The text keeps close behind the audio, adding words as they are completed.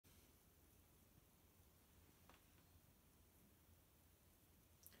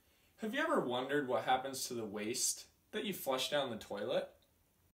Have you ever wondered what happens to the waste that you flush down the toilet?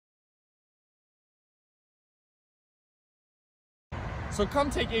 So come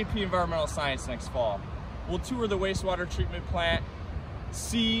take AP Environmental Science next fall. We'll tour the wastewater treatment plant,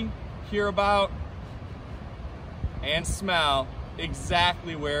 see, hear about, and smell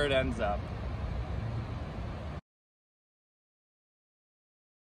exactly where it ends up.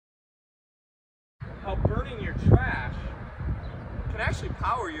 How burning your trash can actually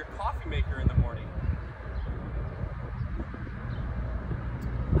power your coffee maker in the morning.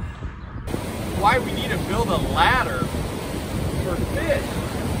 Why we need to build a ladder for fish.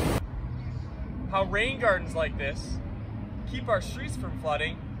 How rain gardens like this keep our streets from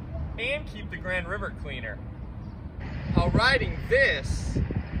flooding and keep the Grand River cleaner. How riding this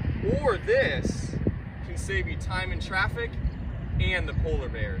or this can save you time in traffic and the polar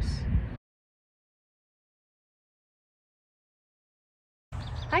bears.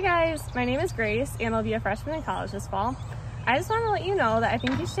 Hi guys, my name is Grace and I'll be a freshman in college this fall. I just want to let you know that I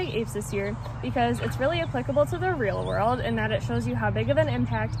think you should take APES this year because it's really applicable to the real world and that it shows you how big of an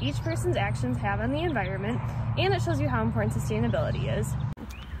impact each person's actions have on the environment, and it shows you how important sustainability is.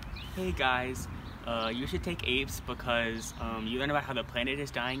 Hey guys, you should take APES because you learn about how the planet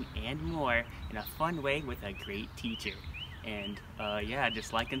is dying and more in a fun way with a great teacher. And yeah,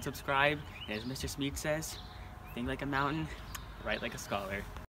 just like and subscribe, and as Mr. Smedes says, think like a mountain, write like a scholar.